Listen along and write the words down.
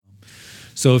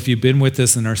So if you've been with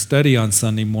us in our study on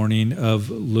Sunday morning of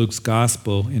Luke's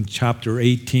Gospel in chapter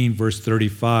 18, verse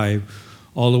 35,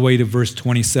 all the way to verse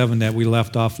 27 that we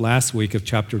left off last week of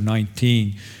chapter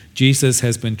 19, Jesus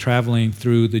has been traveling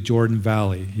through the Jordan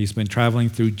Valley. He's been traveling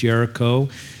through Jericho,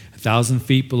 1,000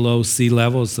 feet below sea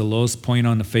level. It's the lowest point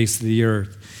on the face of the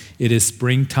earth. It is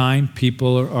springtime.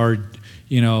 People are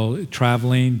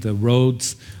traveling. The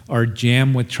roads are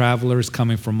jammed with travelers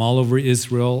coming from all over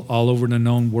Israel, all over the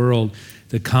known world,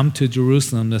 to come to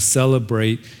Jerusalem to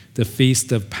celebrate the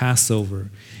feast of Passover.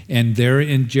 And there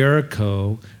in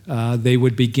Jericho, they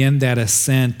would begin that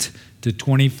ascent to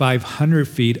 2,500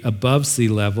 feet above sea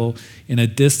level in a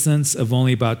distance of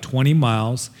only about 20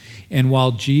 miles. And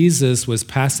while Jesus was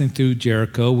passing through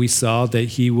Jericho, we saw that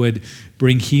he would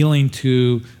bring healing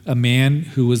to a man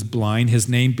who was blind, his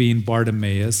name being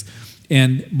Bartimaeus.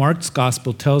 And Mark's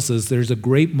gospel tells us there's a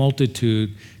great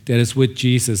multitude that is with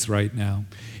Jesus right now.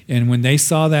 And when they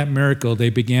saw that miracle, they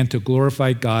began to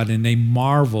glorify God, and they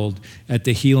marveled at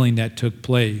the healing that took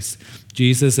place.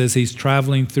 Jesus, as he's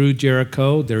traveling through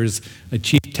Jericho, there's a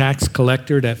chief tax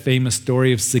collector, that famous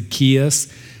story of Zacchaeus,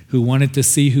 who wanted to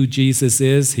see who Jesus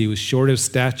is. He was short of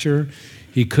stature.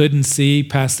 He couldn't see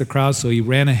past the crowd, so he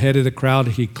ran ahead of the crowd.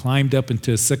 He climbed up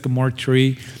into a sycamore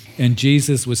tree, and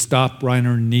Jesus would stop right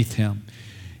underneath him.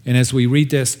 And as we read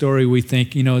that story, we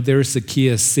think, there's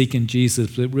Zacchaeus seeking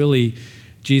Jesus, but really,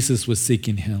 Jesus was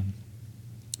seeking him.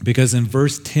 Because in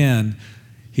verse 10,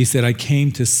 he said, I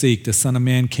came to seek, the Son of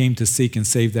Man came to seek and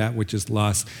save that which is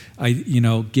lost.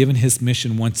 Given his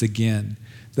mission once again,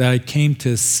 that I came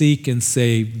to seek and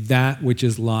save that which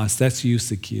is lost. That's you,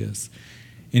 Zacchaeus.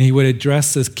 And he would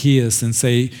address Zacchaeus and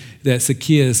say that,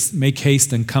 Zacchaeus, make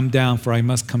haste and come down, for I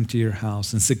must come to your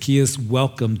house. And Zacchaeus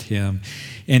welcomed him.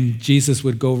 And Jesus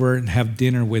would go over and have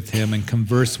dinner with him and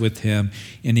converse with him.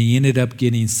 And he ended up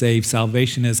getting saved.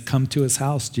 Salvation has come to his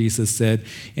house, Jesus said.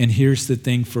 And here's the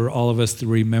thing for all of us to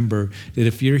remember, that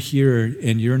if you're here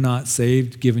and you're not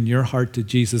saved, given your heart to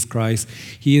Jesus Christ,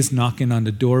 he is knocking on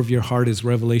the door of your heart, as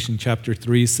Revelation chapter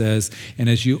 3 says. And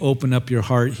as you open up your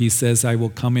heart, he says, I will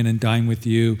come in and dine with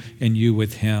you and you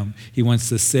with him. He wants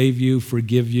to save you,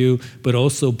 forgive you, but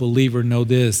also, believer, know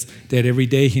this, that every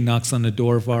day he knocks on the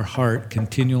door of our heart,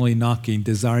 continually knocking,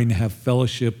 desiring to have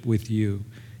fellowship with you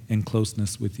and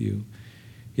closeness with you.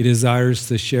 He desires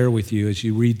to share with you as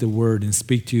you read the word and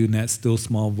speak to you in that still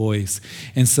small voice.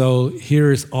 And so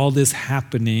here's all this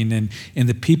happening, and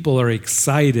the people are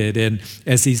excited. And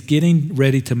as he's getting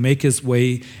ready to make his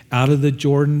way out of the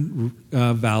Jordan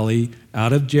Valley,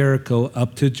 out of Jericho,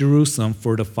 up to Jerusalem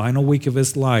for the final week of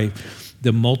his life,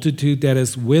 the multitude that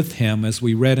is with him, as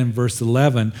we read in verse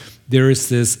 11, there is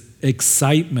this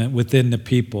excitement within the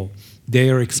people. They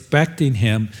are expecting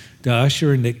him to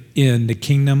usher in the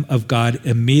kingdom of God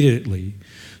immediately.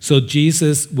 So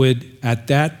Jesus would, at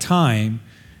that time,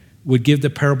 would give the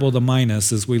parable of the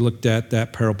minas, as we looked at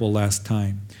that parable last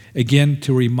time. Again,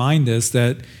 to remind us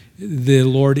that the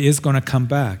Lord is going to come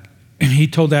back. And he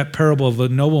told that parable of a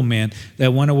nobleman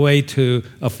that went away to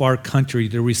a far country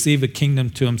to receive a kingdom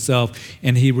to himself,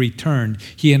 and he returned.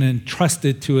 He had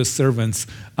entrusted to his servants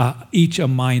each a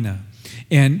mina.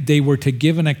 And they were to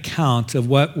give an account of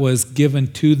what was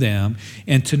given to them,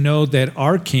 and to know that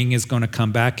our king is going to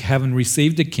come back, having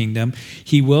received the kingdom.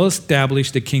 He will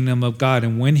establish the kingdom of God.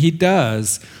 And when he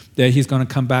does, that he's going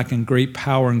to come back in great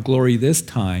power and glory this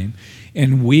time.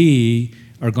 And we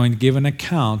are going to give an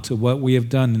account of what we have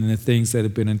done and the things that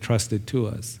have been entrusted to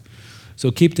us. So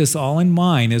keep this all in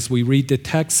mind as we read the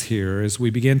text here, as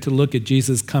we begin to look at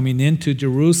Jesus coming into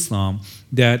Jerusalem,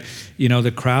 that,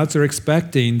 the crowds are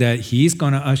expecting that he's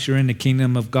going to usher in the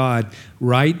kingdom of God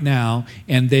right now,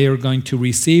 and they are going to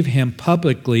receive him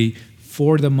publicly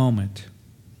for the moment,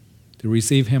 to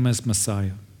receive him as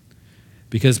Messiah.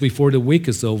 Because before the week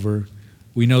is over,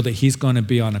 we know that he's going to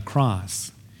be on a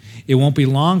cross. It won't be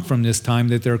long from this time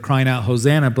that they're crying out,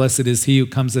 Hosanna, blessed is he who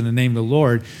comes in the name of the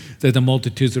Lord, that the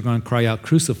multitudes are going to cry out,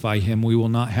 crucify him. We will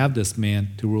not have this man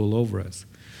to rule over us.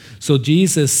 So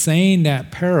Jesus saying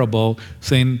that parable,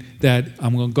 saying that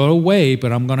I'm going to go away,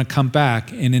 but I'm going to come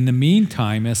back. And in the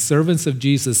meantime, as servants of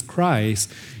Jesus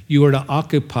Christ, you are to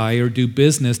occupy or do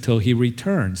business till he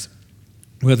returns.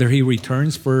 Whether he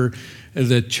returns for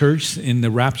the church, in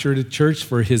the rapture of the church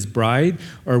for his bride,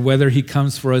 or whether he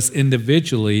comes for us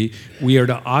individually, we are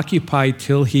to occupy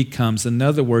till he comes. In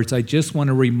other words, I just want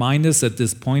to remind us at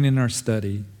this point in our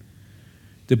study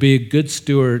to be a good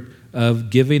steward of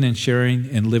giving and sharing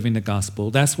and living the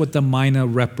gospel. That's what the mina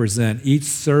represent. Each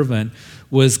servant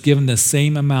was given the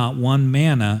same amount, one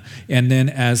manna, and then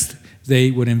as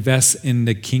they would invest in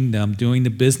the kingdom, doing the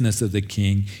business of the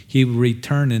king, he would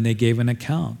return and they gave an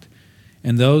account.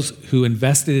 And those who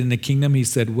invested in the kingdom, he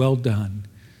said, well done.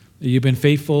 You've been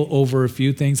faithful over a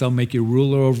few things. I'll make you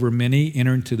ruler over many.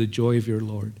 Enter into the joy of your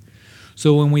Lord.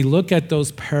 So when we look at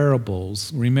those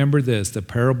parables, remember this, the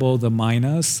parable of the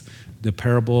minas, the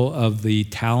parable of the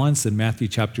talents in Matthew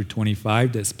chapter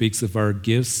 25 that speaks of our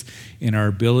gifts and our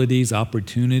abilities,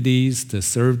 opportunities to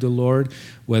serve the Lord,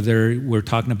 whether we're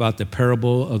talking about the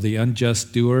parable of the unjust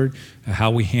steward,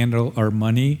 how we handle our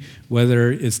money,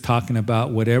 whether it's talking about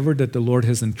whatever that the Lord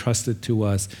has entrusted to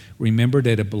us, remember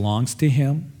that it belongs to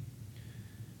Him,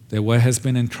 that what has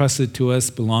been entrusted to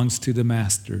us belongs to the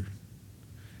Master,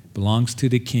 belongs to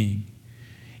the King,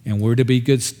 and we're to be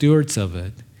good stewards of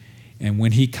it. And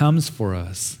when He comes for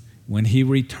us, when He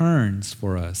returns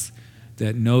for us,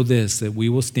 that know this, that we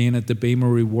will stand at the Bema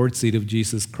reward seat of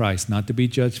Jesus Christ, not to be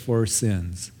judged for our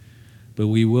sins, but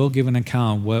we will give an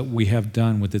account what we have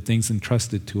done with the things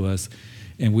entrusted to us,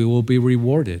 and we will be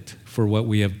rewarded for what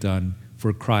we have done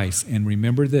for Christ. And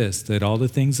remember this, that all the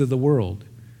things of the world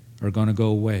are going to go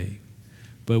away.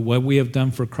 But what we have done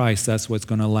for Christ, that's what's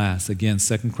going to last. Again,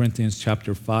 2 Corinthians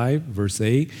chapter 5, verse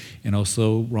 8, and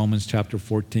also Romans chapter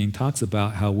 14 talks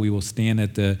about how we will stand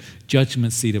at the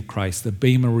judgment seat of Christ, the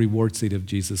Bema reward seat of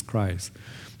Jesus Christ.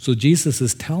 So Jesus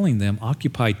is telling them,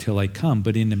 occupy till I come.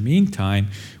 But in the meantime,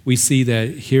 we see that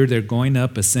here they're going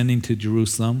up, ascending to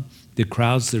Jerusalem. The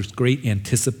crowds, there's great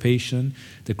anticipation.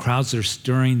 The crowds are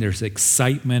stirring. There's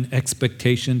excitement,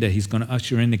 expectation that He's going to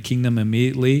usher in the kingdom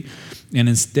immediately. And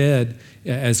instead,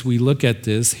 as we look at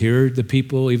this, here the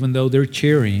people, even though they're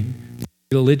cheering,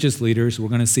 the religious leaders, we're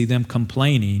going to see them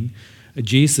complaining.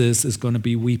 Jesus is going to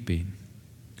be weeping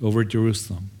over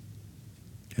Jerusalem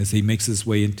as He makes His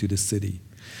way into the city.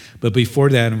 But before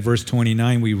that, in verse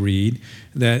 29, we read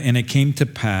that, and it came to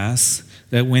pass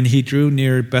that when He drew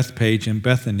near Bethpage and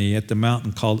Bethany at the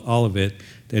mountain called Olivet,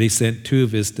 that He sent 2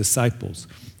 of His disciples.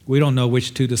 We don't know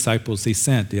which 2 disciples He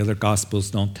sent. The other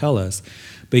Gospels don't tell us.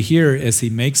 But here, as He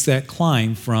makes that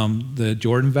climb from the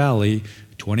Jordan Valley,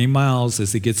 20 miles,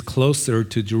 as He gets closer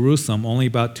to Jerusalem, only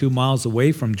about 2 miles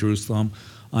away from Jerusalem,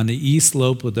 on the east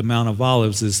slope of the Mount of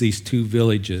Olives is these 2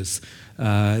 villages.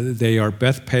 They are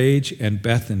Bethpage and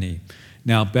Bethany.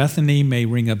 Now, Bethany may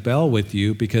ring a bell with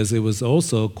you because it was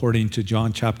also, according to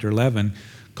John chapter 11,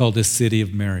 called the City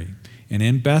of Mary. And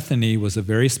in Bethany was a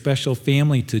very special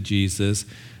family to Jesus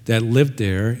that lived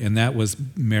there, and that was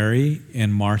Mary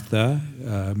and Martha,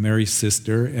 Mary's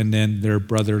sister, and then their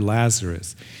brother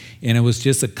Lazarus. And it was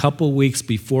just a couple weeks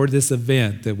before this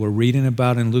event that we're reading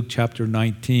about in Luke chapter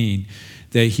 19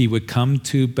 that He would come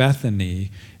to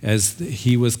Bethany as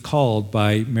He was called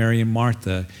by Mary and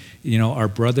Martha. You know, our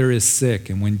brother is sick.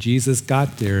 And when Jesus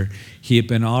got there, he had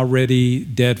been already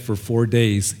dead for 4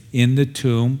 days in the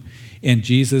tomb, and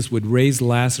Jesus would raise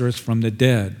Lazarus from the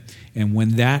dead. And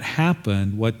when that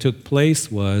happened, what took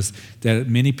place was that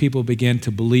many people began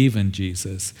to believe in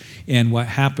Jesus. And what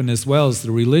happened as well is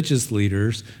the religious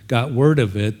leaders got word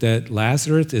of it, that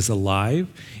Lazarus is alive.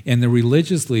 And the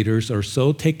religious leaders are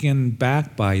so taken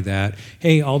back by that.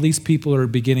 Hey, all these people are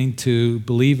beginning to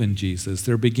believe in Jesus.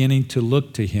 They're beginning to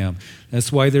look to Him.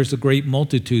 That's why there's a great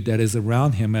multitude that is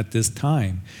around Him at this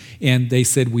time. And they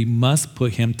said, we must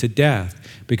put Him to death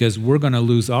because we're going to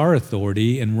lose our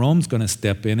authority and Rome's going to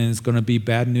step in and it's going to be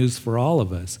bad news for all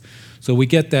of us. So we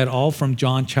get that all from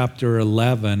John chapter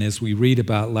 11 as we read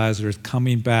about Lazarus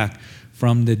coming back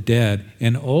from the dead.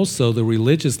 And also the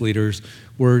religious leaders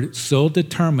were so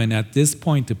determined at this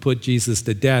point to put Jesus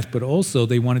to death, but also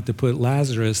they wanted to put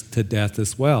Lazarus to death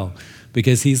as well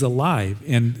because he's alive.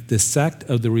 And the sect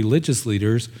of the religious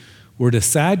leaders were the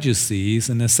Sadducees,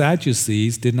 and the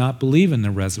Sadducees did not believe in the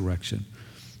resurrection.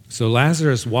 So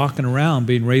Lazarus walking around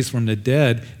being raised from the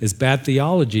dead is bad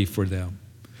theology for them.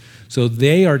 So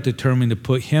they are determined to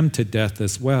put him to death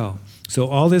as well. So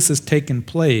all this has taken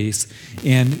place,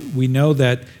 and we know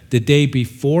that the day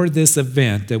before this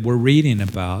event that we're reading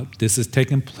about, this has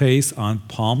taken place on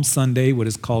Palm Sunday, what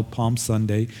is called Palm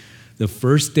Sunday, the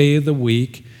first day of the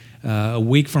week. A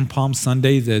week from Palm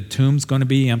Sunday, the tomb's going to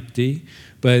be empty.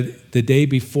 But the day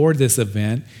before this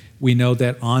event, we know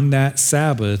that on that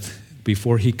Sabbath,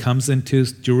 before he comes into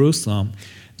Jerusalem,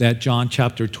 that John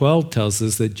chapter 12 tells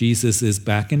us that Jesus is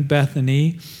back in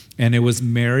Bethany, and it was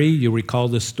Mary, you recall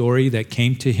the story, that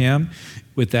came to him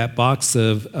with that box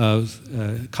of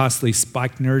costly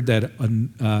spikenard,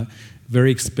 that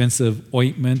very expensive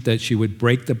ointment, that she would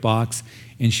break the box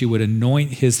and she would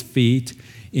anoint his feet.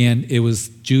 And it was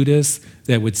Judas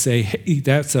that would say, hey,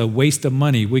 that's a waste of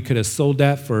money. We could have sold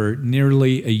that for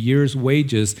nearly a year's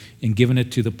wages and given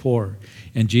it to the poor.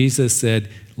 And Jesus said,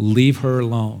 leave her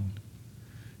alone.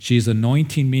 She's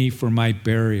anointing me for my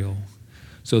burial.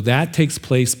 So that takes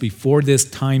place before this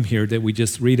time here that we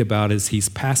just read about as he's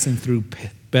passing through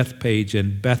Bethpage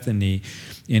and Bethany.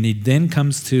 And he then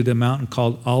comes to the mountain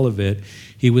called Olivet.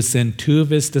 He would send 2 of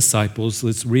his disciples.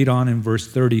 Let's read on in verse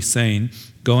 30 saying,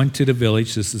 "Go into the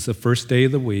village," this is the first day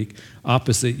of the week,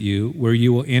 "opposite you, where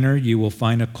you will enter, you will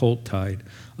find a colt tied,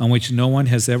 on which no one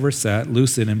has ever sat.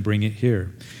 Loose it and bring it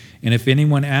here. And if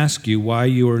anyone asks you why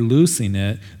you are loosing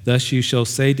it, thus you shall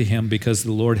say to him, because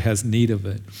the Lord has need of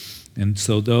it." And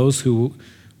so those who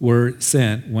were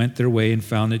sent went their way and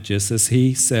found it just as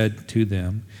he said to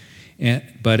them.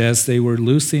 But as they were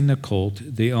loosing the colt,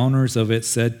 the owners of it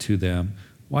said to them,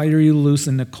 "Why are you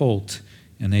loosing the colt?"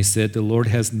 And they said, "The Lord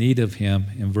has need of him,"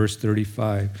 in verse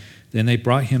 35. Then they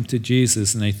brought him to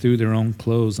Jesus, and they threw their own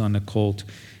clothes on the colt,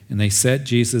 and they set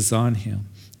Jesus on him.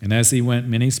 And as he went,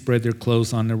 many spread their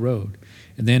clothes on the road.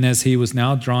 And then as he was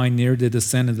now drawing near the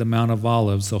descent of the Mount of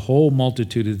Olives, the whole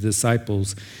multitude of the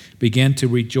disciples began to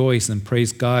rejoice and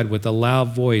praise God with a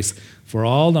loud voice for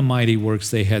all the mighty works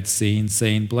they had seen,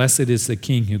 saying, "Blessed is the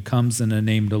King who comes in the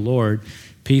name of the Lord,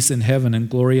 peace in heaven and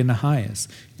glory in the highest."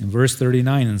 In verse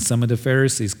 39, and some of the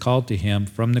Pharisees called to him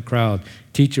from the crowd,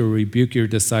 "Teacher, rebuke your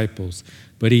disciples."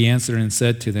 But he answered and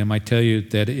said to them, "I tell you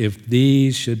that if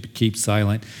these should keep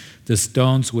silent, the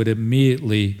stones would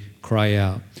immediately cry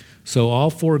out." So all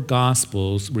 4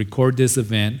 Gospels record this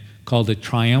event called the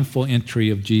triumphal entry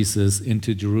of Jesus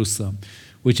into Jerusalem,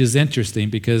 which is interesting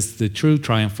because the true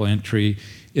triumphal entry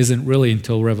isn't really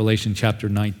until Revelation chapter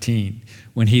 19,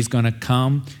 when he's going to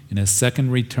come in a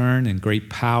second return in great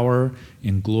power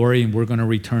and glory, and we're going to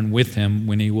return with him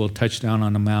when he will touch down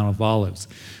on the Mount of Olives.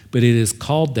 But it is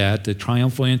called that, the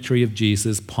triumphal entry of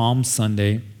Jesus, Palm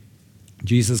Sunday,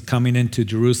 Jesus coming into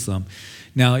Jerusalem.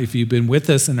 Now, if you've been with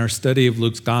us in our study of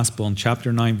Luke's Gospel in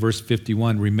chapter 9, verse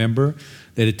 51, remember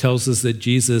that it tells us that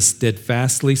Jesus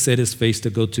steadfastly set his face to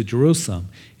go to Jerusalem.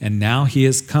 And now he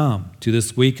has come to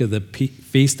this week of the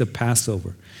Feast of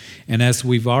Passover. And as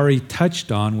we've already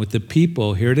touched on with the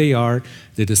people, here they are,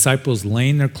 the disciples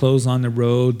laying their clothes on the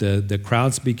road. The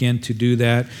crowds begin to do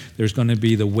that. There's going to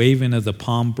be the waving of the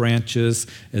palm branches,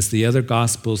 as the other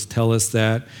Gospels tell us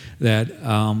that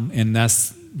and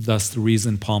that's thus the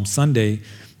reason Palm Sunday.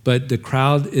 But the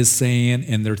crowd is saying,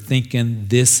 and they're thinking,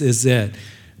 this is it.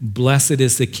 Blessed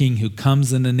is the King who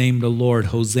comes in the name of the Lord.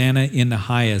 Hosanna in the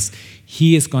highest.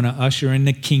 He is going to usher in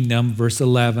the kingdom, verse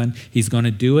 11. He's going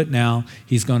to do it now.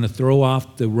 He's going to throw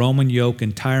off the Roman yoke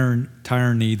and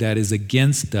tyranny that is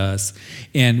against us.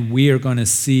 And we are going to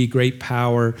see great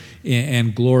power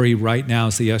and glory right now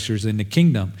as he ushers in the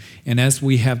kingdom. And as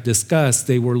we have discussed,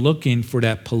 they were looking for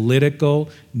that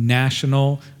political,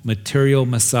 national, material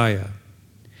Messiah.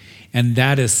 And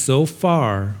that is so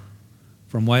far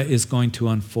from what is going to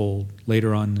unfold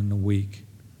later on in the week,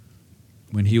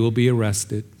 when he will be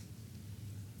arrested,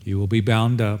 he will be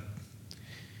bound up,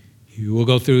 he will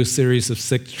go through a series of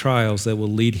 6 trials that will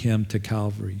lead him to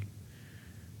Calvary.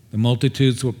 The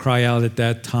multitudes will cry out at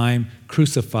that time,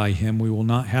 "Crucify him, we will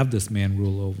not have this man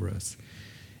rule over us."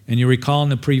 And you recall in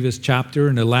the previous chapter,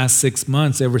 in the last 6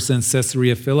 months, ever since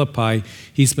Caesarea Philippi,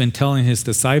 he's been telling his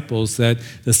disciples that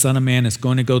the Son of Man is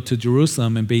going to go to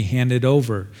Jerusalem and be handed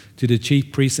over to the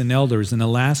chief priests and elders. In the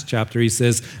last chapter, he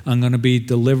says, "I'm going to be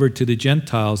delivered to the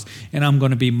Gentiles, and I'm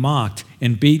going to be mocked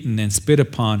and beaten and spit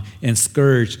upon and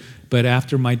scourged. But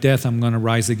after my death, I'm going to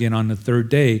rise again on the 3rd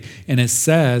day." And it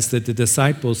says that the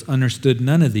disciples understood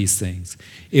none of these things.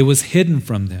 It was hidden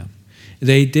from them.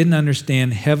 They didn't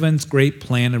understand heaven's great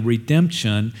plan of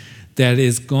redemption that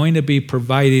is going to be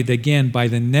provided again by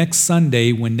the next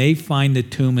Sunday when they find the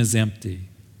tomb is empty.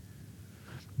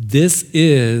 This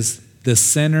is the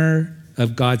center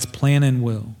of God's plan and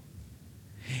will.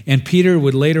 And Peter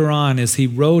would later on, as he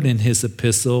wrote in his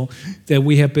epistle, that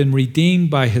we have been redeemed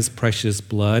by his precious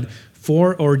blood,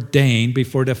 foreordained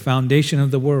before the foundation of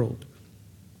the world.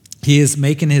 He is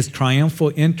making his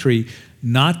triumphal entry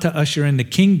not to usher in the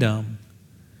kingdom,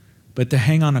 but to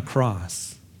hang on a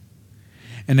cross.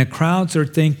 And the crowds are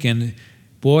thinking,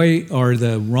 boy, are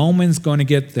the Romans going to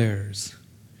get theirs?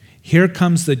 Here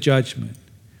comes the judgment.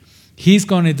 He's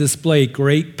going to display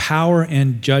great power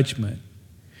and judgment.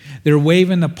 They're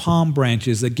waving the palm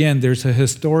branches. Again, there's a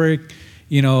historic,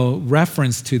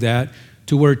 reference to that,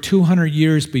 to where 200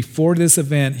 years before this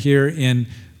event here in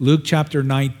Luke chapter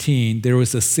 19, there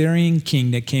was a Syrian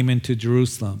king that came into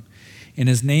Jerusalem. And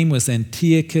his name was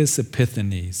Antiochus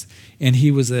Epiphanes. And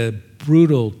he was a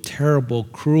brutal, terrible,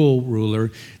 cruel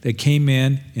ruler that came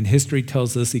in, and history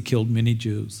tells us he killed many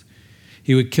Jews.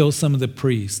 He would kill some of the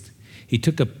priests. He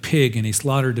took a pig and he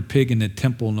slaughtered a pig in the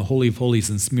temple in the Holy of Holies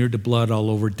and smeared the blood all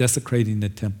over, desecrating the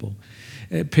temple.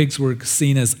 Pigs were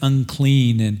seen as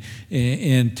unclean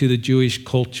and to the Jewish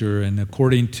culture and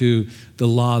according to the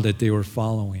law that they were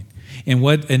following. And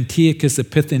what Antiochus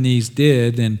Epiphanes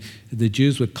did, and the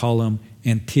Jews would call him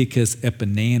Antiochus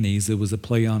Epiphanes, it was a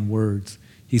play on words.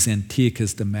 He's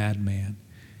Antiochus the madman.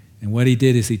 And what he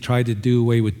did is he tried to do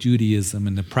away with Judaism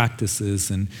and the practices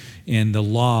and the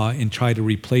law and try to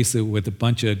replace it with a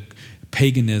bunch of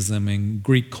paganism and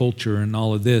Greek culture and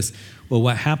all of this. Well,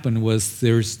 what happened was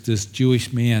there's this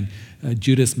Jewish man,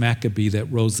 Judas Maccabee,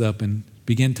 that rose up and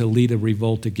began to lead a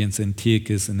revolt against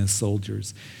Antiochus and his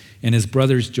soldiers. And his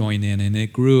brothers joined in, and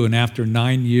it grew. And after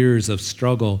 9 years of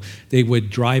struggle, they would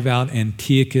drive out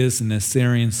Antiochus and the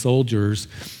Syrian soldiers.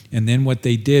 And then what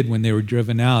they did when they were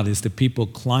driven out is the people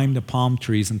climbed the palm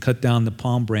trees and cut down the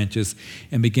palm branches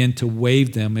and began to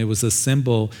wave them. It was a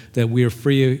symbol that we are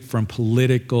free from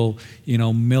political,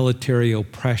 military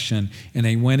oppression. And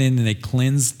they went in and they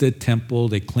cleansed the temple.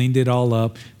 They cleaned it all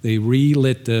up. They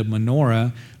relit the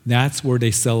menorah. That's where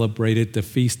they celebrated the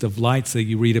Feast of Lights that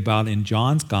you read about in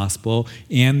John's Gospel,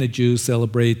 and the Jews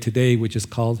celebrate today, which is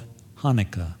called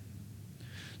Hanukkah.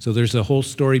 So there's a whole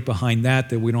story behind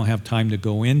that we don't have time to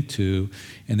go into,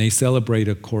 and they celebrate,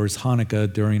 of course,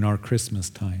 Hanukkah during our Christmas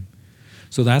time.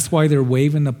 So that's why they're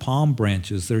waving the palm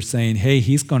branches. They're saying, hey,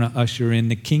 he's going to usher in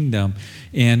the kingdom,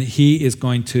 and he is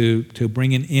going to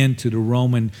bring an end to the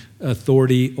Roman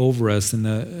authority over us and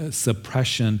the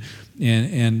suppression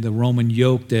and the Roman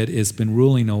yoke that has been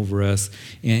ruling over us.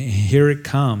 And here it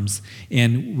comes.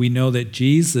 And we know that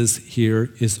Jesus here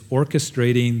is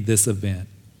orchestrating this event.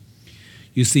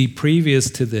 You see, previous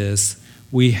to this,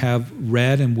 we have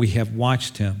read and we have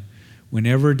watched him.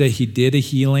 Whenever he did a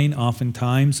healing,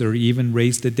 oftentimes, or even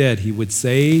raised the dead, he would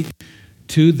say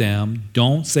to them,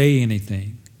 don't say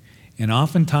anything. And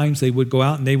oftentimes they would go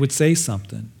out and they would say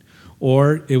something.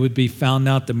 Or it would be found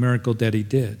out the miracle that he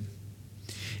did.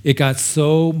 It got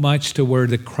so much to where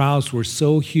the crowds were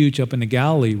so huge up in the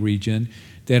Galilee region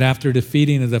that after the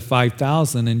feeding of the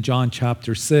 5,000 in John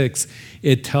chapter 6,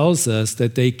 it tells us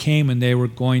that they came and they were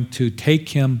going to take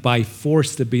him by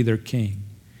force to be their king.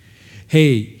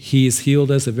 Hey, he has healed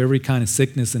us of every kind of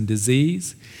sickness and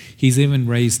disease. He's even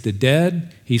raised the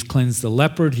dead. He's cleansed the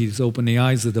leopard. He's opened the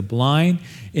eyes of the blind.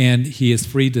 And he has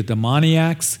freed the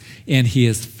demoniacs. And he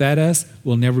has fed us.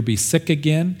 We'll never be sick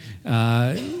again.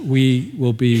 We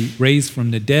will be raised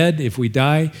from the dead. If we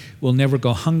die, we'll never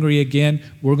go hungry again.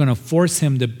 We're going to force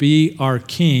him to be our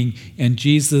king. And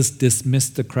Jesus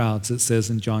dismissed the crowds, it says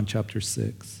in John chapter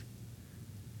 6.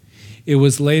 It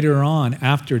was later on,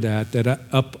 after that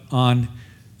up on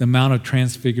the Mount of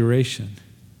Transfiguration,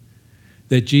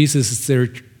 that Jesus is there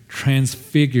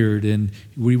transfigured, and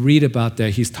we read about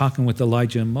that. He's talking with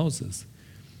Elijah and Moses.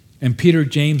 And Peter,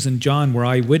 James, and John were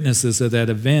eyewitnesses of that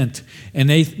event, and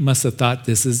they must have thought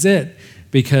this is it,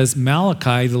 because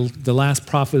Malachi, the last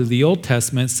prophet of the Old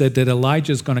Testament, said that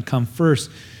Elijah is going to come first.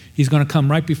 He's going to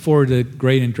come right before the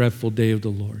great and dreadful day of the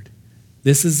Lord.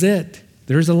 This is it.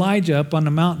 There's Elijah up on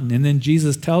the mountain, and then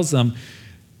Jesus tells them,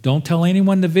 don't tell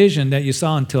anyone the vision that you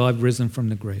saw until I've risen from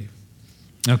the grave.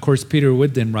 And of course, Peter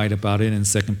would then write about it in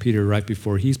 2 Peter right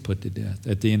before he's put to death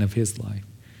at the end of his life.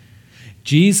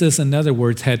 Jesus, in other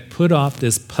words, had put off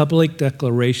this public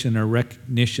declaration or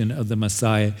recognition of the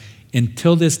Messiah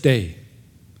until this day.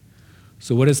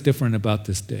 So what is different about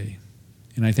this day?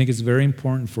 And I think it's very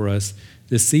important for us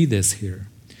to see this here.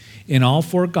 In all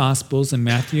four Gospels, in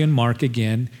Matthew and Mark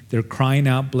again, they're crying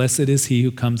out, blessed is he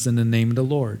who comes in the name of the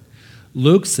Lord.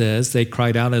 Luke says, they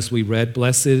cried out as we read,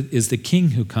 blessed is the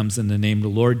King who comes in the name of the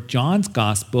Lord. John's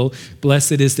Gospel,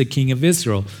 blessed is the King of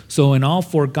Israel. So in all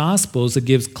four Gospels, it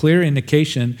gives clear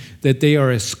indication that they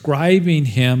are ascribing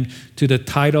him to the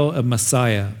title of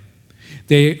Messiah.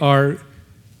 They are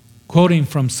quoting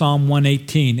from Psalm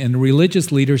 118, and the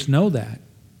religious leaders know that.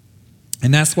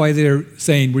 And that's why they're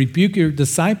saying, rebuke your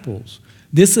disciples.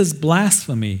 This is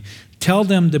blasphemy. Tell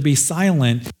them to be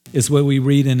silent, is what we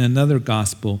read in another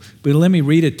gospel. But let me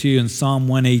read it to you in Psalm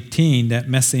 118, that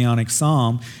messianic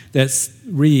psalm that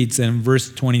reads in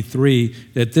verse 23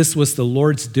 that this was the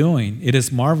Lord's doing. It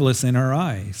is marvelous in our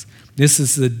eyes. This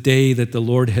is the day that the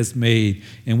Lord has made,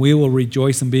 and we will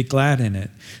rejoice and be glad in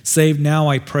it. Save now,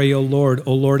 I pray, O Lord.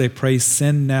 O Lord, I pray,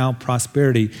 send now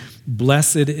prosperity.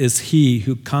 Blessed is he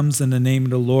who comes in the name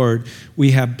of the Lord.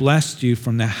 We have blessed you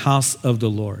from the house of the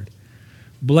Lord.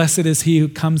 Blessed is he who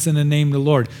comes in the name of the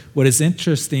Lord. What is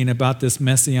interesting about this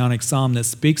messianic psalm that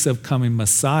speaks of coming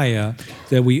Messiah,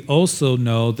 that we also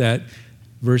know that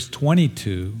verse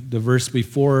 22, the verse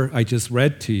before I just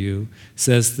read to you,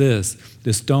 says this,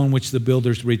 the stone which the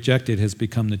builders rejected has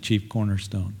become the chief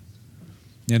cornerstone.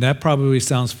 Now that probably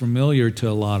sounds familiar to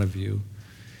a lot of you.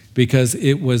 because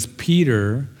it was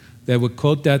Peter that would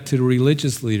quote that to the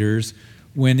religious leaders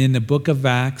when in the book of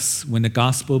Acts, when the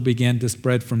gospel began to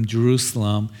spread from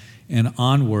Jerusalem and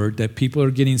onward, that people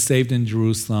are getting saved in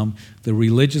Jerusalem, the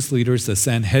religious leaders, the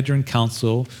Sanhedrin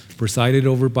Council, presided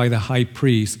over by the high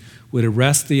priest, would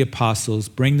arrest the apostles,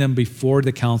 bring them before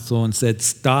the council, and said,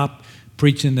 "Stop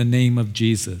preaching the name of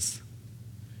Jesus.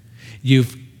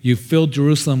 You've filled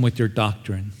Jerusalem with your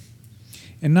doctrine."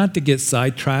 And not to get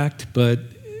sidetracked, but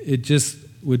it just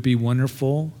would be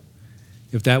wonderful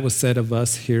if that was said of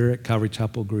us here at Calvary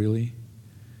Chapel Greeley.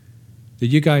 That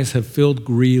you guys have filled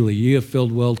Greeley, you have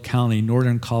filled Weld County,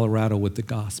 northern Colorado with the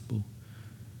gospel.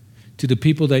 To the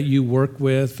people that you work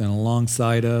with and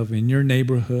alongside of in your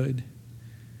neighborhood,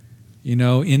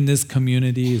 in this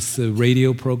community, as the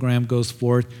radio program goes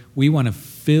forth, we want to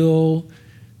fill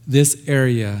this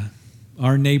area,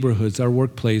 our neighborhoods, our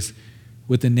workplace,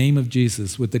 with the name of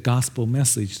Jesus, with the gospel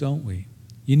message, don't we?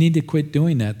 You need to quit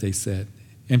doing that, they said.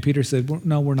 And Peter said,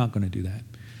 no, we're not going to do that.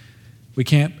 We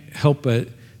can't help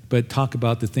but talk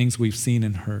about the things we've seen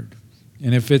and heard.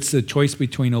 And if it's a choice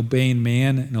between obeying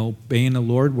man and obeying the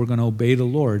Lord, we're going to obey the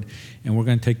Lord, and we're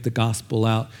going to take the gospel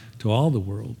out to all the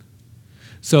world.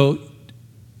 So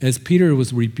as Peter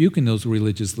was rebuking those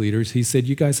religious leaders, he said,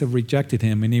 you guys have rejected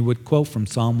him. And he would quote from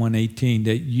Psalm 118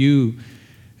 that you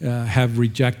have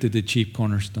rejected the chief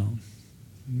cornerstone,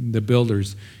 the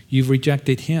builders. You've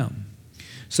rejected him.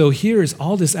 So here's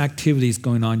all this activities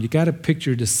going on. You got to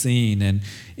picture the scene.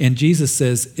 And Jesus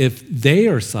says, if they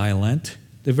are silent,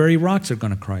 the very rocks are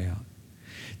going to cry out.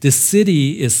 The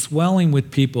city is swelling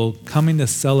with people coming to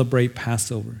celebrate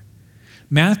Passover.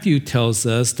 Matthew tells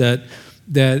us that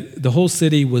the whole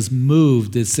city was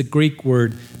moved. It's the Greek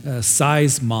word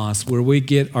seismos, where we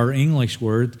get our English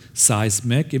word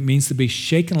seismic. It means to be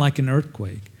shaken like an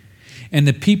earthquake. And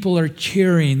the people are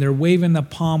cheering. They're waving the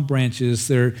palm branches.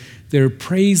 They're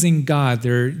praising God.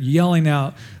 They're yelling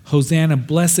out, Hosanna,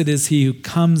 blessed is he who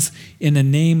comes in the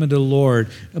name of the Lord.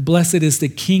 Blessed is the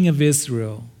King of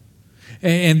Israel.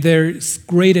 And there's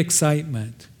great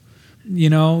excitement.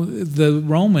 The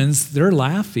Romans, they're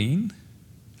laughing.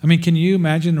 I mean, can you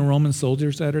imagine the Roman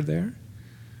soldiers that are there?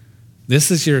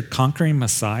 This is your conquering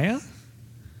Messiah?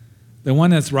 The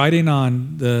one that's riding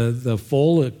on the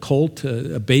foal, a colt,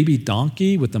 a baby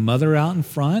donkey with the mother out in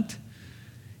front?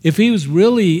 If he was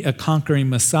really a conquering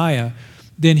Messiah,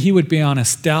 then he would be on a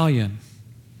stallion.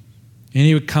 And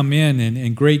he would come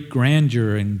in great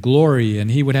grandeur and glory, and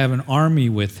he would have an army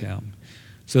with him.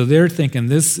 So they're thinking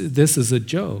this is a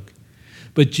joke.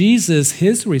 But Jesus,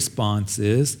 his response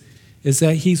is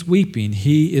that he's weeping.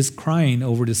 He is crying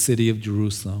over the city of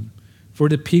Jerusalem for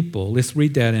the people. Let's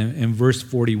read that in verse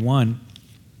 41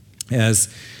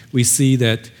 as we see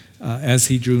that as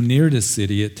he drew near the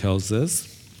city, it tells us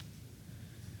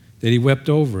that he wept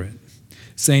over it,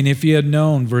 saying, if you had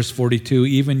known, verse 42,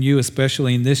 even you,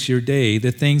 especially in this your day,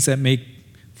 the things that make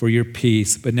for your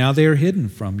peace, but now they are hidden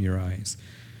from your eyes.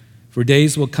 For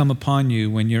days will come upon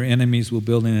you when your enemies will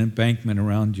build an embankment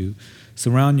around you,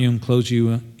 surround you and close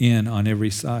you in on every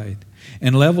side,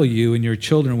 and level you and your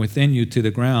children within you to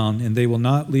the ground, and they will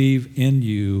not leave in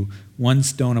you one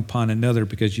stone upon another,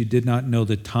 because you did not know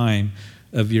the time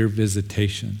of your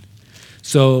visitation.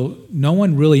 So no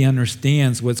one really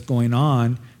understands what's going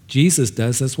on. Jesus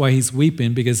does. That's why he's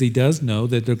weeping, because he does know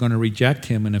that they're going to reject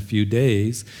him in a few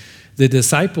days. The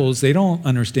disciples, they don't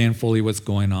understand fully what's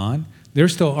going on. They're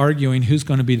still arguing who's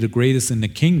going to be the greatest in the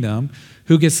kingdom,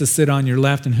 who gets to sit on your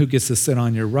left and who gets to sit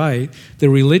on your right. The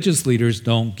religious leaders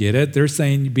don't get it. They're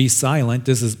saying, be silent.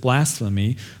 This is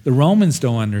blasphemy. The Romans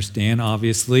don't understand,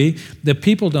 obviously. The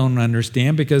people don't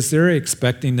understand because they're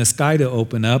expecting the sky to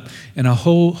open up and a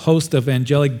whole host of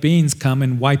angelic beings come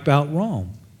and wipe out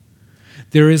Rome.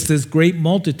 There is this great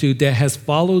multitude that has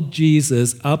followed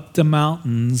Jesus up the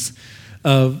mountains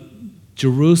of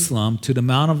Jerusalem to the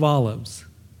Mount of Olives.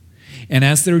 And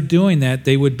as they're doing that,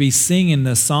 they would be singing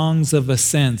the songs of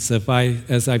ascents,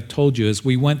 as I've told you, as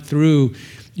we went through,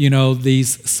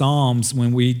 these Psalms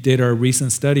when we did our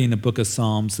recent study in the book of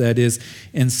Psalms, that is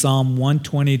in Psalm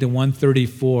 120 to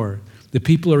 134. The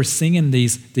people are singing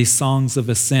these songs of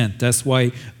ascent. That's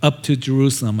why up to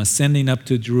Jerusalem, ascending up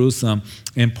to Jerusalem.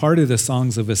 And part of the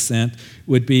songs of ascent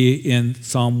would be in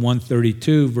Psalm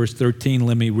 132, verse 13.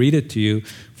 Let me read it to you.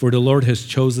 For the Lord has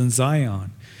chosen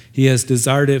Zion. He has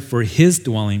desired it for his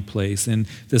dwelling place. And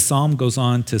the psalm goes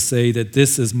on to say that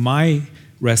this is my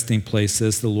resting place,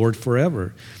 says the Lord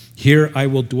forever. Here I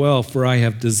will dwell, for I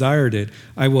have desired it.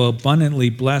 I will abundantly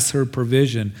bless her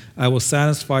provision. I will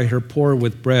satisfy her poor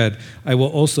with bread. I will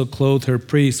also clothe her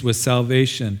priests with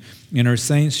salvation. and her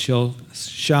saints shall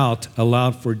shout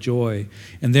aloud for joy.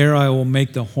 And there I will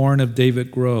make the horn of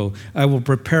David grow. I will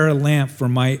prepare a lamp for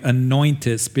my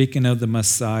anointed," speaking of the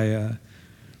Messiah.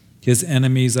 "His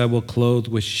enemies I will clothe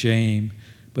with shame,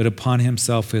 but upon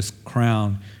himself his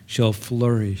crown shall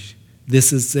flourish."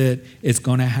 This is it. It's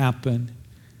going to happen.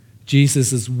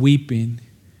 Jesus is weeping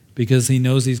because he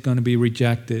knows he's going to be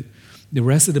rejected. The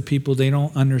rest of the people, they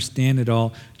don't understand it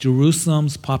all.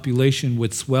 Jerusalem's population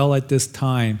would swell at this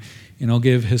time, and I'll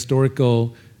give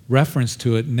historical reference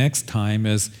to it next time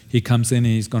as he comes in and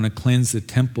he's going to cleanse the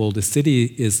temple. The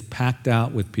city is packed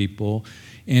out with people,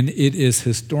 and it is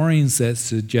historians that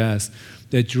suggest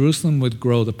that Jerusalem would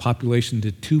grow the population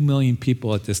to 2 million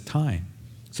people at this time.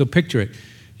 So picture it.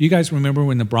 You guys remember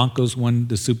when the Broncos won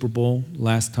the Super Bowl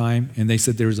last time, and they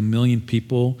said there was 1 million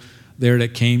people there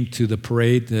that came to the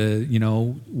parade,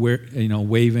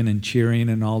 waving and cheering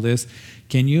and all this?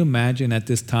 Can you imagine at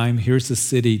this time, here's the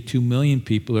city, 2 million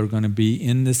people are going to be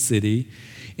in the city,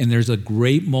 and there's a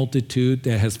great multitude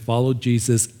that has followed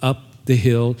Jesus up the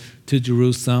hill to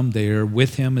Jerusalem. They are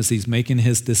with him as he's making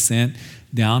his descent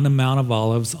down the Mount of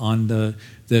Olives on the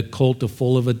colt, the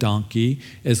foal of a donkey.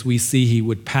 As we see, he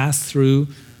would pass through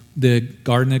the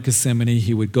Garden of Gethsemane.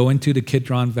 He would go into the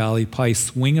Kidron Valley, probably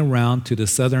swing around to the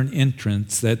southern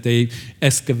entrance that they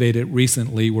excavated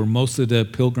recently where most of the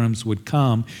pilgrims would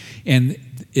come. And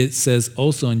it says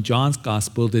also in John's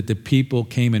gospel that the people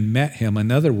came and met him. In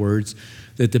other words,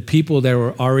 that the people that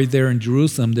were already there in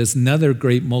Jerusalem, this another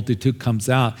great multitude comes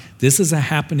out. This is a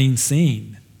happening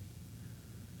scene.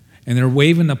 And they're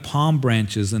waving the palm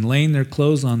branches and laying their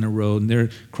clothes on the road, and they're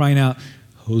crying out,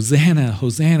 "Hosanna,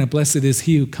 Hosanna, blessed is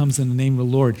he who comes in the name of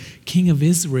the Lord, King of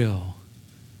Israel.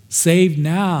 Save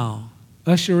now,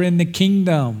 usher in the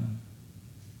kingdom."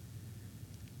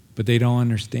 But they don't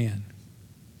understand.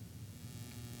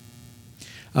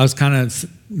 I was kind of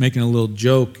making a little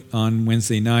joke on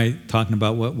Wednesday night, talking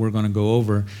about what we're going to go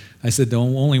over. I said the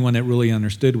only one that really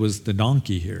understood was the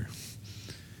donkey here.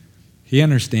 He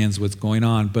understands what's going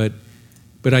on, but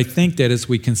I think that as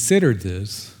we consider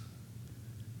this,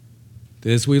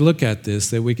 that as we look at this,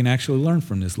 that we can actually learn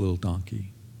from this little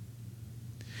donkey.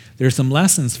 There's some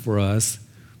lessons for us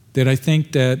that I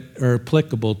think that are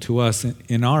applicable to us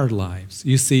in our lives.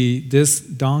 You see, this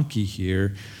donkey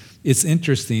here, it's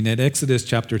interesting that Exodus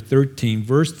chapter 13,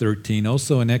 verse 13,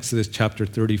 also in Exodus chapter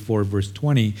 34, verse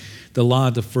 20, the law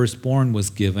of the firstborn was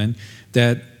given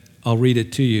that, I'll read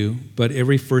it to you, "But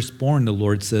every firstborn," the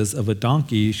Lord says, "of a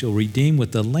donkey you shall redeem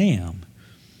with a lamb.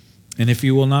 And if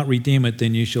you will not redeem it,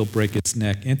 then you shall break its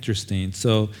neck." Interesting.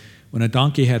 So when a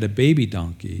donkey had a baby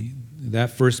donkey,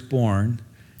 that firstborn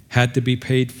had to be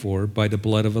paid for by the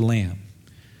blood of a lamb.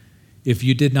 If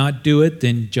you did not do it,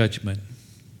 then judgment.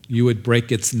 You would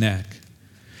break its neck.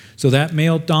 So that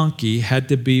male donkey had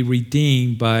to be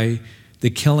redeemed by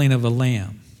the killing of a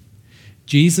lamb.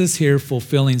 Jesus here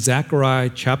fulfilling Zechariah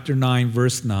chapter 9,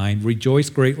 verse 9, "Rejoice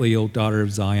greatly, O daughter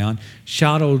of Zion.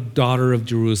 Shout, O daughter of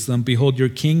Jerusalem. Behold, your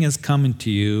king is coming to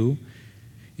you,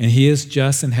 and he is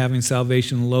just and having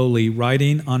salvation lowly,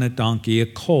 riding on a donkey, a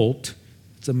colt."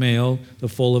 It's a male, the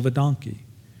foal of a donkey.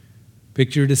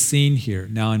 Picture the scene here.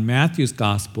 Now in Matthew's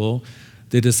gospel,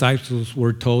 the disciples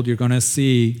were told, you're going to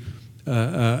see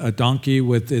a donkey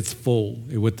with its foal,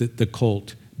 with the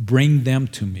colt. Bring them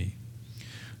to me.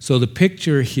 So the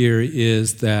picture here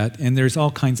is that, and there's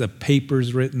all kinds of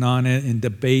papers written on it and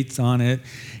debates on it,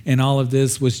 and all of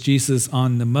this. Was Jesus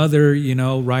on the mother,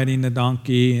 riding the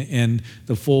donkey, and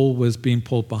the foal was being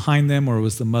pulled behind them, or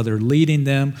was the mother leading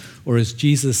them, or is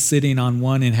Jesus sitting on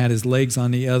one and had his legs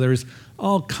on the others?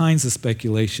 All kinds of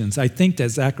speculations. I think that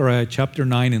Zechariah chapter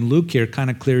 9 and Luke here kind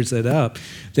of clears it up,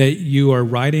 that you are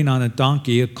riding on a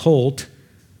donkey, a colt,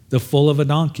 the foal of a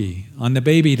donkey, on the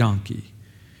baby donkey.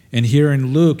 And here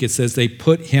in Luke, it says they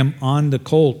put him on the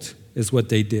colt, is what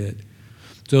they did.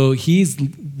 So he's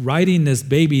riding this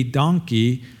baby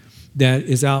donkey that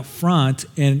is out front.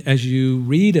 And as you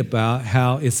read about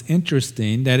how it's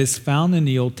interesting that it's found in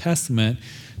the Old Testament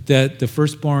that the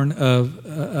firstborn of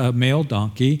a male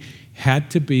donkey had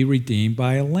to be redeemed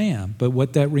by a lamb. But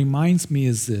what that reminds me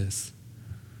is this,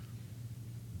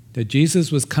 that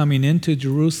Jesus was coming into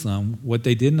Jerusalem, what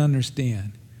they didn't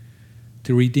understand,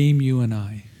 to redeem you and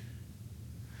I.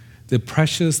 The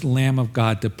precious Lamb of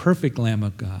God, the perfect Lamb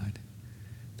of God,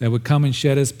 that would come and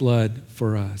shed his blood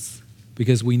for us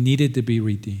because we needed to be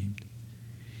redeemed.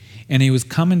 And he was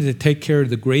coming to take care of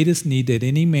the greatest need that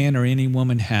any man or any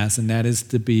woman has, and that is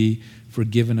to be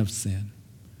forgiven of sin.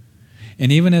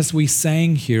 And even as we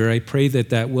sang here, I pray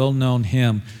that well-known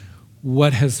hymn,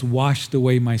 "What has washed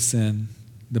away my sin?"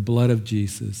 The blood of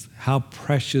Jesus. How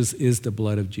precious is the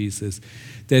blood of Jesus?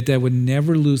 That would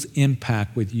never lose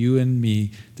impact with you and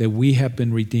me, that we have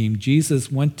been redeemed.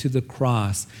 Jesus went to the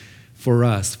cross for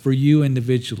us, for you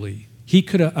individually. He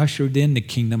could have ushered in the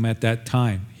kingdom at that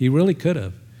time. He really could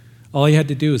have. All he had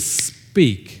to do is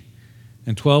speak.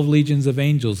 And 12 legions of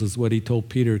angels is what he told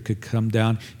Peter could come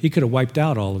down. He could have wiped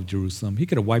out all of Jerusalem. He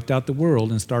could have wiped out the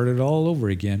world and started all over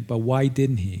again. But why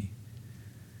didn't he?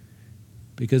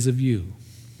 Because of you.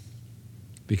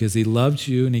 Because he loves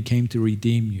you and he came to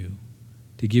redeem you,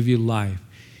 to give you life.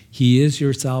 He is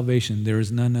your salvation. There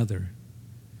is none other.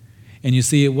 And you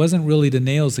see, it wasn't really the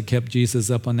nails that kept Jesus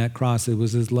up on that cross. It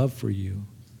was his love for you.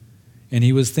 And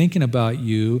he was thinking about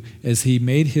you as he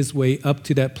made his way up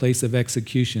to that place of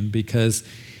execution, because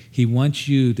he wants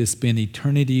you to spend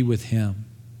eternity with him,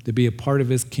 to be a part of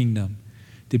his kingdom,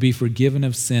 to be forgiven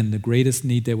of sin, the greatest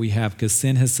need that we have, because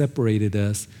sin has separated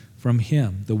us from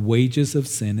him. The wages of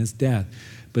sin is death.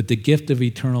 But the gift of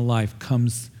eternal life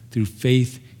comes through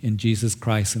faith in Jesus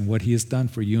Christ and what he has done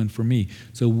for you and for me.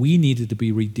 So we needed to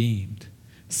be redeemed.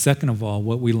 Second of all,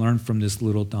 what we learned from this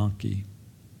little donkey.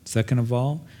 Second of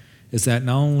all, is that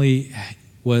not only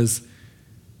was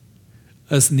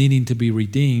us needing to be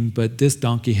redeemed, but this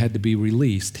donkey had to be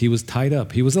released. He was tied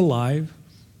up. He was alive.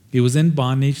 He was in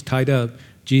bondage, tied up.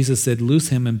 Jesus said, loose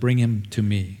him and bring him to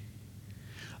me.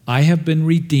 I have been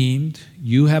redeemed,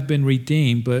 you have been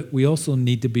redeemed, but we also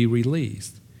need to be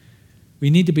released. We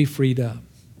need to be freed up.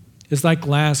 It's like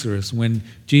Lazarus when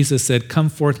Jesus said, come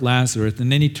forth Lazarus,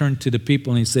 and then he turned to the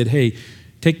people and he said, hey,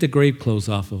 take the grave clothes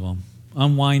off of him.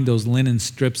 Unwind those linen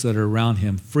strips that are around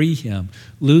him. Free him.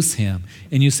 Loose him.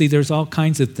 And you see, there's all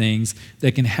kinds of things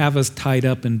that can have us tied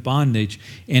up in bondage.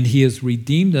 And he has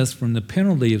redeemed us from the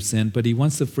penalty of sin, but he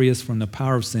wants to free us from the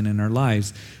power of sin in our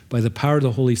lives by the power of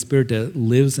the Holy Spirit that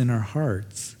lives in our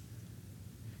hearts.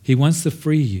 He wants to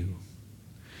free you.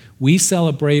 We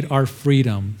celebrate our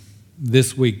freedom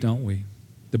this week, don't we?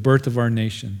 The birth of our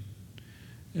nation.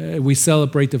 We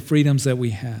celebrate the freedoms that we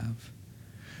have.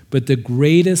 But the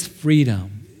greatest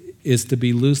freedom is to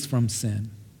be loosed from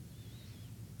sin,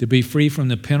 to be free from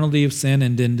the penalty of sin,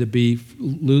 and then to be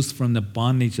loosed from the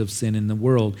bondage of sin in the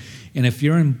world. And if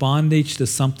you're in bondage to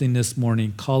something this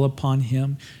morning, call upon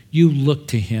him. You look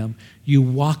to him. You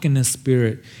walk in the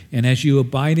Spirit. And as you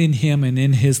abide in him and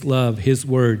in his love, his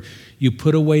word, you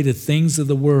put away the things of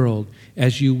the world.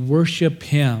 As you worship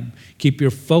him, keep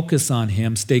your focus on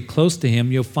him, stay close to him,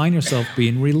 you'll find yourself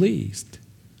being released.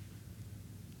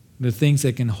 The things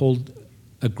that can hold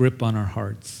a grip on our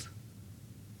hearts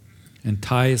and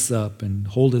tie us up and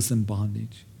hold us in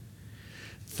bondage.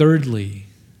 Thirdly,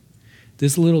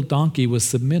 this little donkey was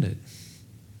submitted.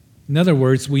 In other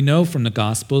words, we know from the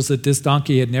Gospels that this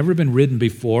donkey had never been ridden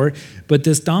before, but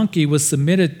this donkey was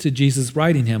submitted to Jesus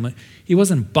riding him. He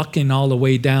wasn't bucking all the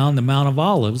way down the Mount of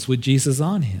Olives with Jesus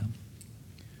on him.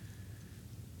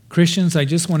 Christians, I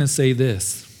just want to say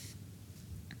this,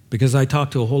 because I talk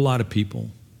to a whole lot of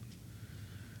people.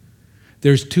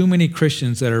 There's too many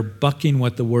Christians that are bucking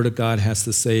what the Word of God has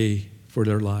to say for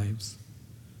their lives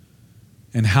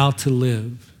and how to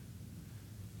live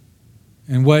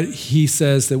and what he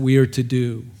says that we are to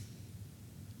do.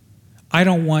 I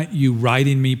don't want you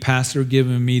writing me, Pastor,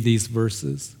 giving me these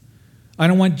verses. I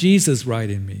don't want Jesus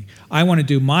writing me. I want to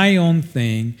do my own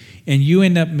thing, and you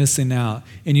end up missing out.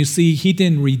 And you see, he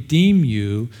didn't redeem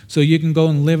you so you can go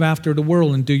and live after the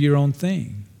world and do your own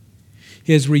thing.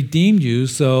 He has redeemed you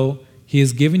so he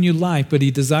has given you life, but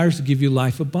he desires to give you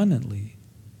life abundantly.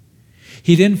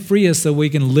 He didn't free us so we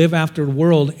can live after the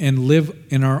world and live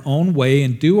in our own way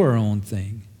and do our own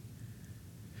thing.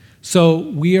 So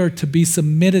we are to be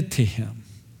submitted to him.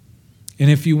 And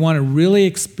if you want to really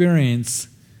experience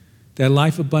that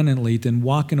life abundantly, then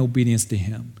walk in obedience to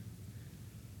him.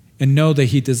 And know that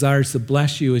he desires to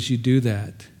bless you as you do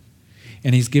that.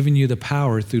 And he's given you the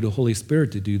power through the Holy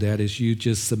Spirit to do that as you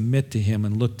just submit to him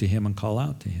and look to him and call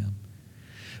out to him.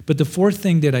 But the fourth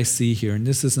thing that I see here, and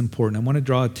this is important, I want to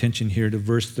draw attention here to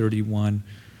verse 31,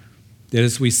 that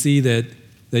as we see that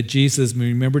Jesus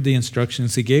remembered the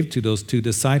instructions he gave to those two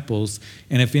disciples,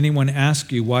 and if anyone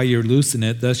asks you why you're loosing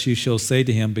it, thus you shall say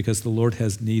to him, because the Lord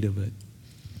has need of it.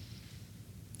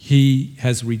 He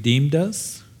has redeemed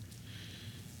us.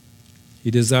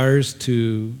 He desires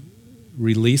to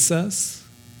release us.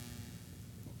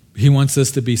 He wants us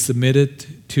to be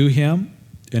submitted to him.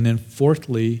 And then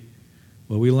fourthly,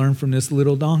 what we learn from this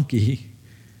little donkey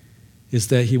is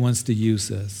that he wants to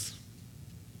use us.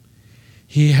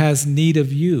 He has need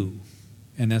of you.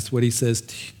 And that's what he says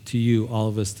to you, all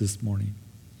of us this morning.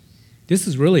 This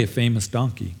is really a famous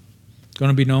donkey. It's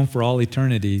going to be known for all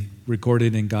eternity,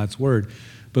 recorded in God's word.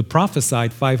 but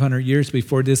prophesied 500 years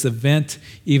before this event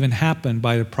even happened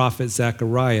by the prophet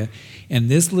Zechariah. And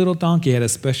this little donkey had a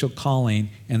special calling,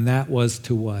 and that was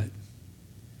to what?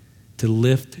 To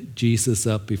lift Jesus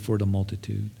up before the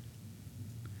multitude.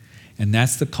 And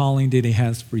that's the calling that he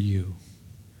has for you.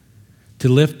 To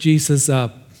lift Jesus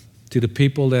up to the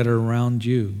people that are around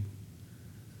you,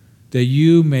 that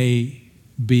you may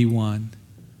be one,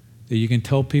 that you can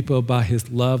tell people about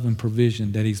his love and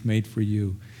provision that he's made for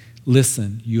you.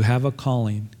 Listen, you have a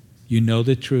calling. You know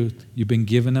the truth. You've been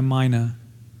given a mina.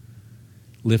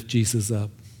 Lift Jesus up.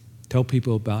 Tell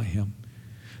people about him.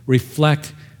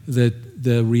 Reflect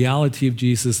the reality of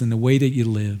Jesus in the way that you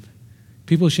live.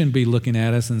 People shouldn't be looking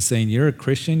at us and saying, you're a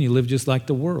Christian, you live just like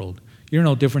the world. You're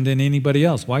no different than anybody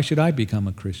else. Why should I become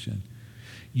a Christian?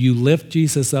 You lift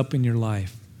Jesus up in your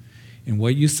life. And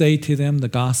what you say to them, the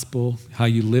gospel, how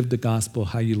you live the gospel,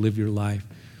 how you live your life,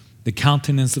 the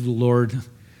countenance of the Lord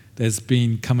that's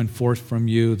been coming forth from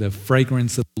you, the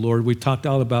fragrance of the Lord. We've talked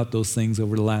all about those things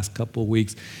over the last couple of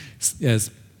weeks,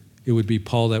 as it would be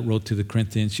Paul that wrote to the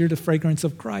Corinthians, you're the fragrance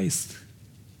of Christ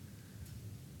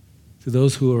to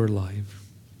those who are alive.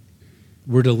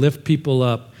 We're to lift people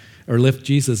up, or lift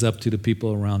Jesus up to the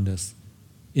people around us,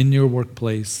 in your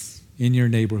workplace, in your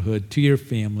neighborhood, to your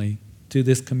family, to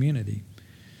this community.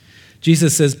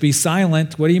 Jesus says, be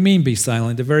silent. What do you mean be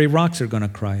silent? The very rocks are going to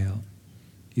cry out.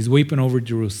 He's weeping over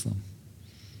Jerusalem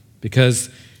because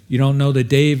you don't know the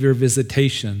day of your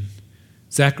visitation.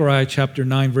 Zechariah chapter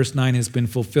 9, verse 9 has been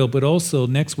fulfilled. But also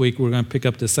next week, we're going to pick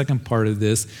up the second part of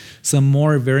this, some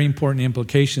more very important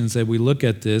implications that we look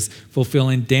at this,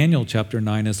 fulfilling Daniel chapter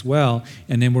 9 as well.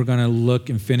 And then we're going to look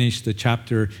and finish the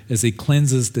chapter as he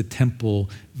cleanses the temple.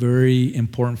 Very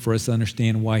important for us to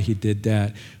understand why he did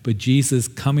that. But Jesus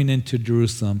coming into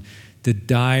Jerusalem to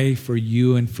die for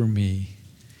you and for me.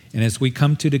 And as we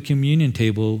come to the communion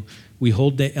table, we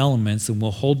hold the elements and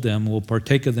we'll hold them, we'll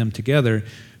partake of them together.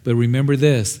 But remember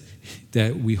this,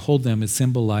 that we hold them, it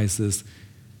symbolizes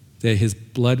that his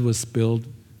blood was spilled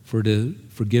for the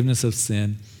forgiveness of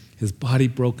sin, his body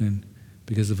broken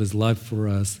because of his love for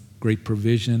us, great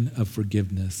provision of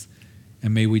forgiveness.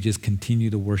 And may we just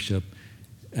continue to worship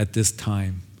at this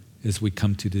time as we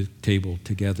come to the table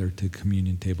together, to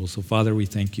communion table. So Father, we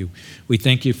thank you. We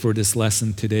thank you for this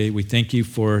lesson today. We thank you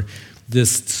for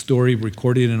this story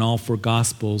recorded in all four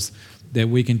Gospels that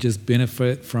we can just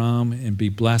benefit from and be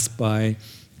blessed by.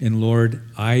 And Lord,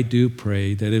 I do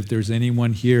pray that if there's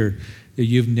anyone here that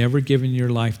you've never given your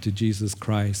life to Jesus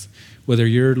Christ, whether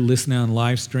you're listening on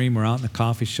live stream or out in the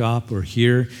coffee shop or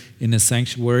here in the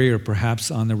sanctuary or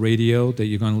perhaps on the radio, that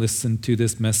you're going to listen to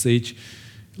this message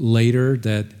later,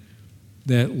 that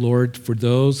Lord, for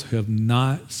those who have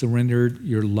not surrendered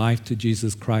your life to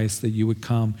Jesus Christ, that you would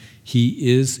come.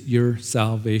 He is your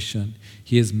salvation.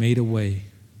 He has made a way.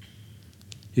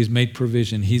 He's made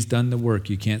provision. He's done the work.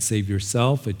 You can't save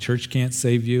yourself. A church can't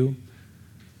save you.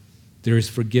 There is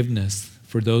forgiveness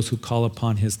for those who call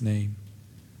upon his name.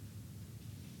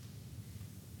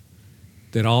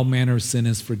 That all manner of sin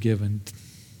is forgiven,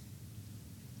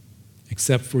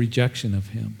 except for rejection of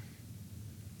him.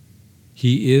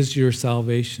 He is your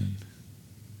salvation.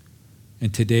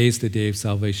 And today is the day of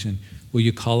salvation. Will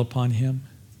you call upon him?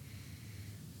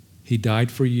 He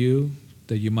died for you,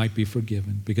 that you might be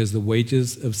forgiven, because the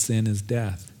wages of sin is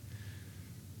death.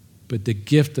 But the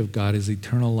gift of God is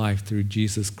eternal life through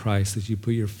Jesus Christ as you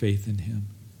put your faith in him.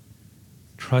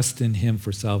 Trust in him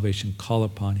for salvation. Call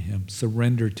upon him.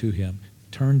 Surrender to him.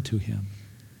 Turn to him.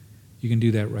 You can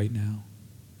do that right now.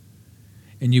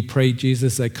 And you pray,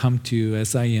 Jesus, I come to you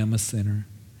as I am a sinner.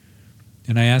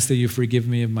 And I ask that you forgive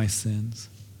me of my sins.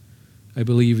 I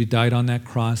believe you died on that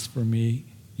cross for me.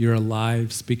 You're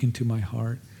alive, speaking to my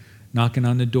heart, knocking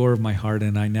on the door of my heart,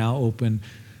 and I now open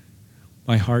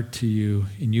my heart to you,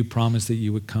 and you promised that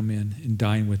you would come in and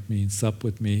dine with me and sup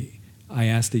with me. I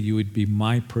ask that you would be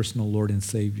my personal Lord and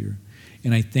Savior.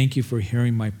 And I thank you for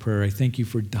hearing my prayer. I thank you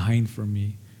for dying for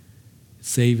me,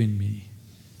 saving me.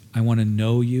 I want to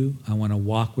know you, I want to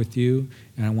walk with you,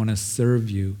 and I want to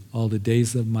serve you all the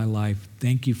days of my life.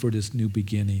 Thank you for this new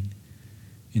beginning,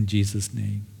 in Jesus'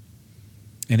 name.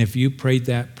 And if you prayed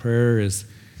that prayer, as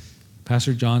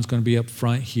Pastor John's going to be up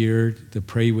front here to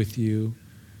pray with you,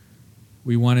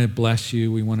 we want to bless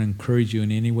you. We want to encourage you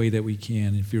in any way that we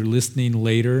can. If you're listening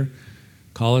later,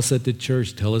 call us at the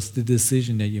church. Tell us the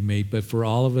decision that you made. But for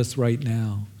all of us right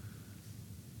now,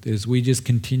 as we just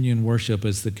continue in worship,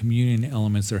 as the communion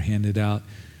elements are handed out,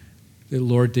 that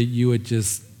Lord, that you would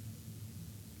just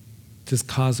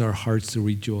cause our hearts to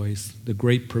rejoice, the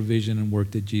great provision and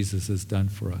work that Jesus has done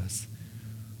for us.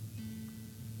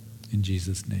 In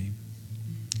Jesus' name.